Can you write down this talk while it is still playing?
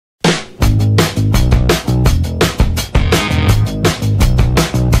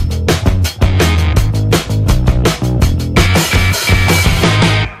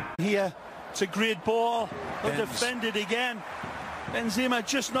That's a great ball. Well defended again. Benzema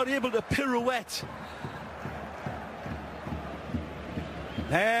just not able to pirouette.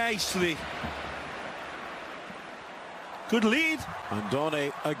 Nicely. Good lead.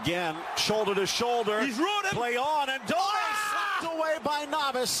 Andone again, shoulder to shoulder. He's rode him. Play on. Andone slapped away by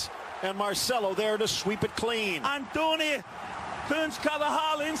Navas. And Marcelo there to sweep it clean. Andone turns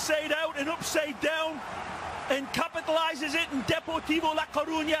Carvajal inside out and upside down and capitalizes it. And Deportivo La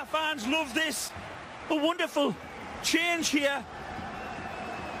Coruna fans love this. A wonderful change here.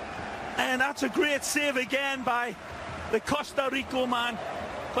 And that's a great save again by the Costa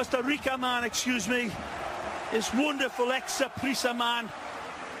Rica man, excuse me. This wonderful ex-Saprissa man.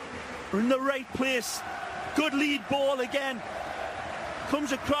 We're in the right place. Good lead ball again.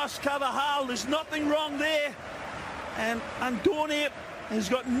 Comes across Carvajal. There's nothing wrong there. And Andone has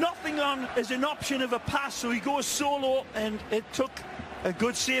got nothing on as an option of a pass, so he goes solo, and it took a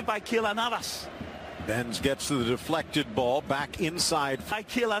good save by Keylor Navas. Benz gets to the deflected ball back inside. By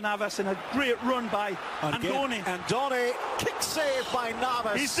Keylor Navas, and a great run by Andone. Andone, kick save by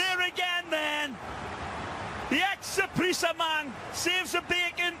Navas. He's there again, man. The ex-Saprissa man saves a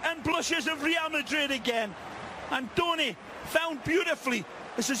bacon and blushes of Real Madrid again. Andone found beautifully.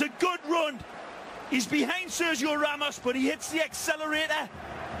 This is a good run. He's behind Sergio Ramos, but he hits the accelerator.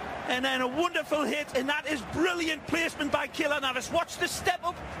 And then a wonderful hit, and that is brilliant placement by Keylor Navas. Watch the step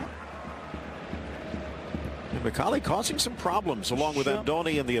up. And McCauley causing some problems along with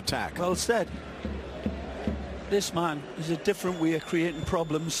Andone in the attack. Well said. This man is a different way of creating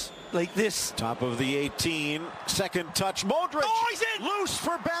problems like this. Top of the 18, second touch, Modric. Oh, he's in! Loose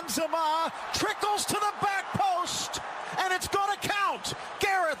for Benzema, trickles to the back post, and it's going to count.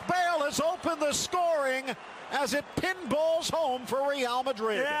 Gareth Bale has opened the scoring as it pinballs home for Real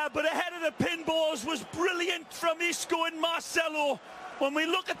Madrid. Yeah, but ahead of the pinballs was brilliant from Isco and Marcelo. When we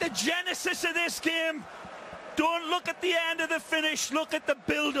look at the genesis of this game, don't look at the end of the finish, look at the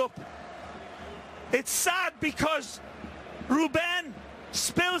build-up. It's sad because Ruben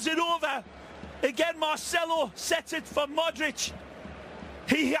spills it over. Again, Marcelo sets it for Modric.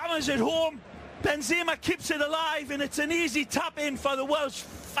 He hammers it home. Benzema keeps it alive, and it's an easy tap-in for the Welsh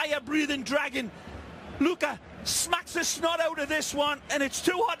fire-breathing dragon. Luka smacks the snot out of this one, and it's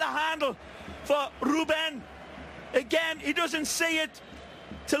too hot to handle for Ruben. Again, he doesn't see it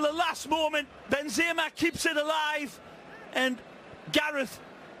till the last moment. Benzema keeps it alive, and Gareth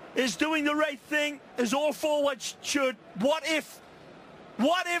is doing the right thing, as all forwards should. What if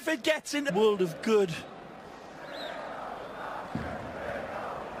it gets in the world of good?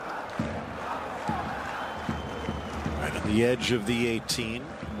 Right on the edge of the 18,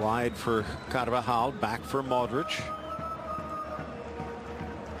 wide for Carvajal, back for Modric.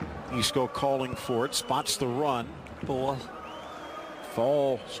 Isco calling for it, spots the run. Ball.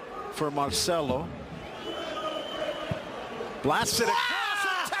 Falls for Marcelo. Blasts it across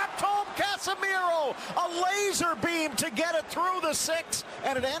and tapped home Casemiro. A laser beam to get it through the 6,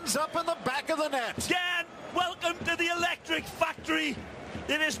 and it ends up in the back of the net. Again, welcome to the electric factory.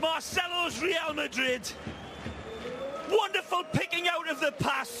 It is Marcelo's Real Madrid. Wonderful picking out of the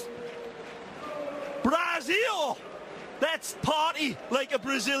pass. Brazil. Let's party like a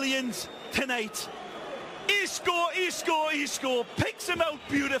Brazilians tonight. Isco picks him out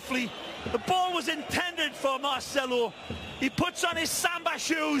beautifully. The ball was intended for Marcelo. He puts on his Samba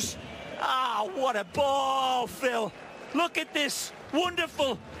shoes. Ah, what a ball, Phil. Look at this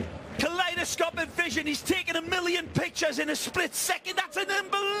wonderful kaleidoscopic vision. He's taken 1 million pictures in a split second. That's an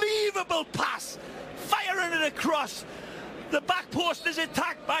unbelievable pass. Firing it across. The back post is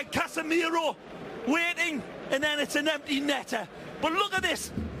attacked by Casemiro. Waiting, and then it's an empty netter. But look at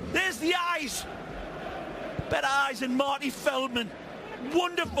this. There's the eyes. Better eyes than Marty Feldman.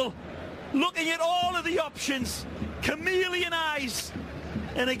 Wonderful. Looking at all of the options. Chameleon eyes.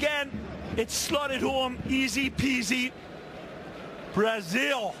 And again, it's slotted home. Easy peasy.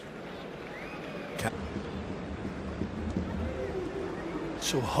 Brazil.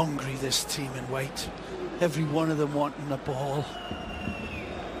 So hungry, this team in white. Every one of them wanting the ball.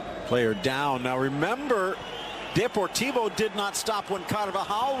 Player down. Now remember, Deportivo did not stop when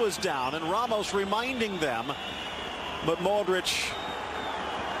Carvajal was down, and Ramos reminding them. But Modric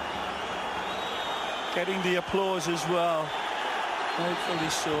getting the applause as well. Rightfully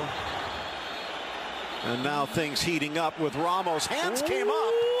so. And now things heating up with Ramos. Hands came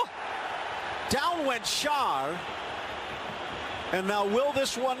up. Down went Schär. And now will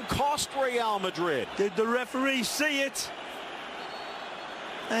this one cost Real Madrid? Did the referee see it?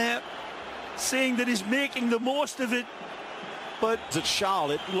 Saying that he's making the most of it. But it's Schär.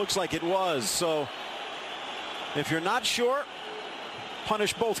 It looks like it was. So if you're not sure,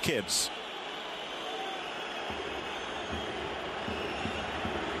 punish both kids.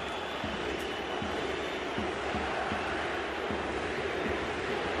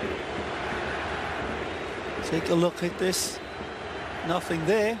 Take a look at this. Nothing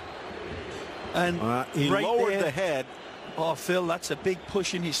there. And he right lowered there, the head. Oh, Phil, that's a big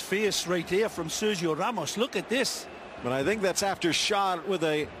push in his face right there from Sergio Ramos. Look at this. But I think that's after shot with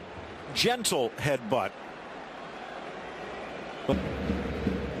a gentle headbutt.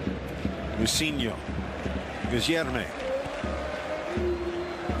 Lucinho. Guilherme.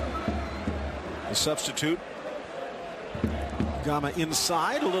 The substitute. Gama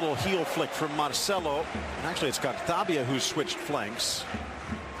inside. A little heel flick from Marcelo. And actually, it's got Tabia who switched flanks.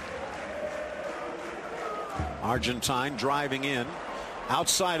 Argentine driving in.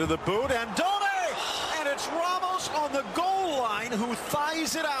 Outside of the boot. And Done! And it's Ramos on the goal line who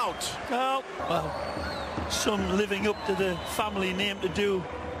thighs it out. Oh, well, some living up to the family name to do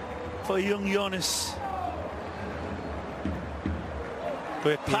for young Jonas.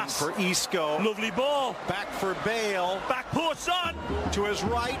 Great pass for Isco. Lovely ball. Back for Bale. Back post on. To his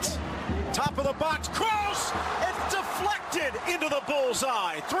right. Top of the box. Cross. It's deflected into the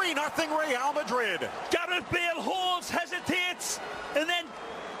bullseye. 3-0 Real Madrid. Gareth Bale holds, hesitates, and then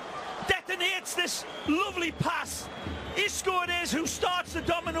detonates this lovely pass. Isco it is who starts the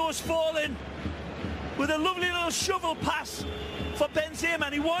dominoes falling with a lovely little shovel pass for Benzema,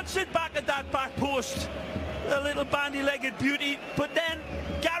 and he wants it back at that back post. A little bandy-legged beauty, but then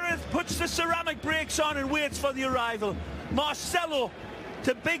Gareth puts the ceramic brakes on and waits for the arrival. Marcelo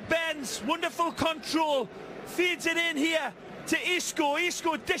to Big Ben's wonderful control, feeds it in here to Isco.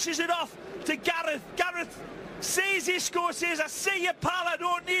 Isco dishes it off to Gareth. Gareth sees Isco, says, I see you, pal, I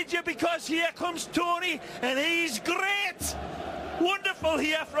don't need you, because here comes Tony, and he's great. Wonderful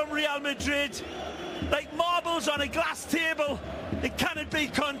here from Real Madrid. Like marbles on a glass table, it cannot be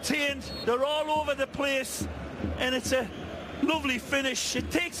contained. They're all over the place, and it's a lovely finish. It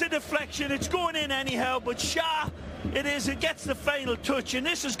takes a deflection, it's going in anyhow, but Shah, it gets the final touch, and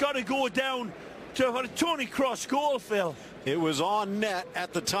this has got to go down to a Tony Kroos goal, Phil. It was on net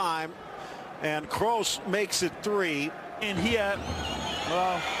at the time, and Kroos makes it 3. In here,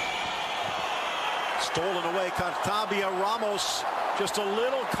 well, stolen away, Tabia. Ramos just a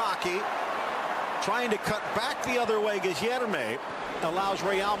little cocky, trying to cut back the other way. Guilherme allows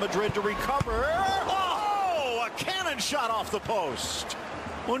Real Madrid to recover. Oh, a cannon shot off the post.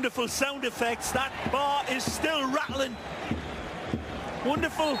 Wonderful sound effects. That bar is still rattling.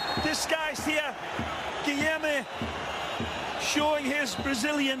 Wonderful disguise here. Guilherme showing his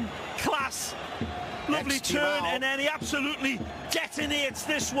Brazilian class. Lovely turn, and then he absolutely detonates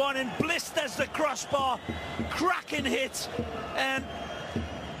this one and blisters the crossbar. Cracking hit, and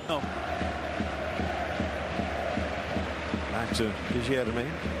oh. Back to Guilherme.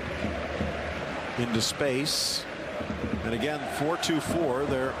 Into space. And again, 4-2-4.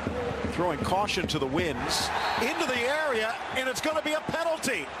 They're throwing caution to the winds. Into the area, and it's going to be a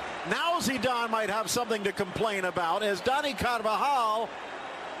penalty. Now Zidane might have something to complain about, as Dani Carvajal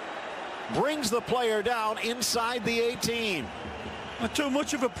brings the player down inside the 18. Not too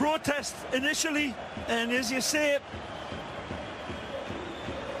much of a protest initially, and as you say,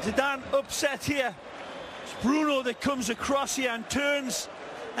 Zidane upset here. It's Bruno that comes across here and turns.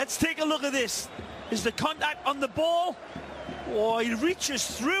 Let's take a look at this. Is the contact on the ball? Oh, he reaches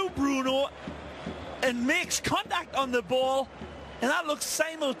through Bruno and makes contact on the ball, and that looks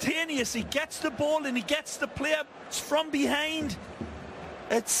simultaneous. He gets the ball and he gets the player from behind.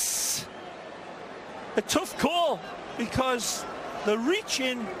 It's a tough call because the reach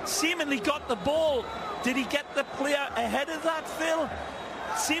in seemingly got the ball. Did he get the player ahead of that, Phil?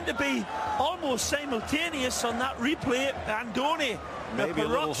 It seemed to be almost simultaneous on that replay. Andone, the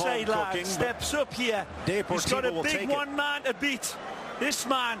peroxide lad, steps up here. Deportivo He's got a big one man to beat. This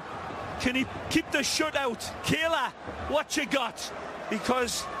man, can he keep the shutout? Kayla, what you got?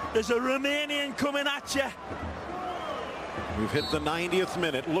 Because there's a Romanian coming at you. We've hit the 90th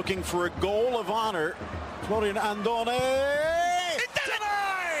minute, looking for a goal of honor. Florian Andone.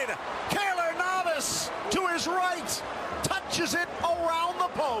 Denied! Keylor Navas to his right. Touches it around the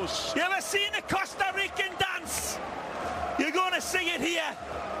post. You ever seen a Costa Rican dance? You're going to see it here.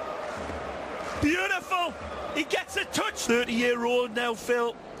 Beautiful. He gets a touch. 30-year-old now,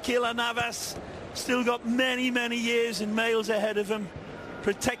 Phil. Keylor Navas. Still got many, many years and miles ahead of him.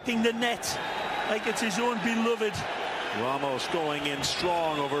 Protecting the net like it's his own beloved. Ramos going in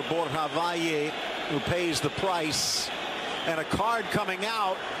strong over Borja Valle, who pays the price. And a card coming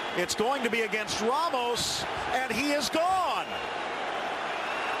out. It's going to be against Ramos, and he is gone.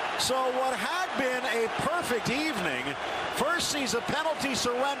 So what had been a perfect evening first sees a penalty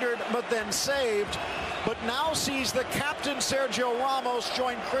surrendered but then saved, but now sees the captain Sergio Ramos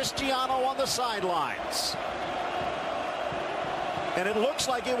join Cristiano on the sidelines. And it looks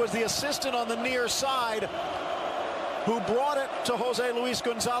like it was the assistant on the near side who brought it to Jose Luis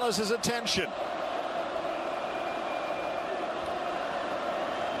Gonzalez's attention.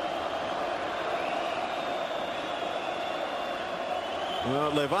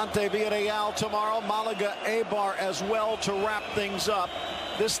 Well, Levante Villarreal tomorrow, Malaga Eibar as well to wrap things up.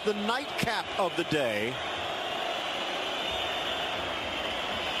 This the nightcap of the day.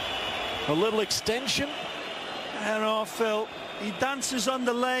 A little extension. I don't know, Phil. He dances on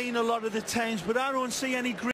the lane a lot of the times, but I don't see any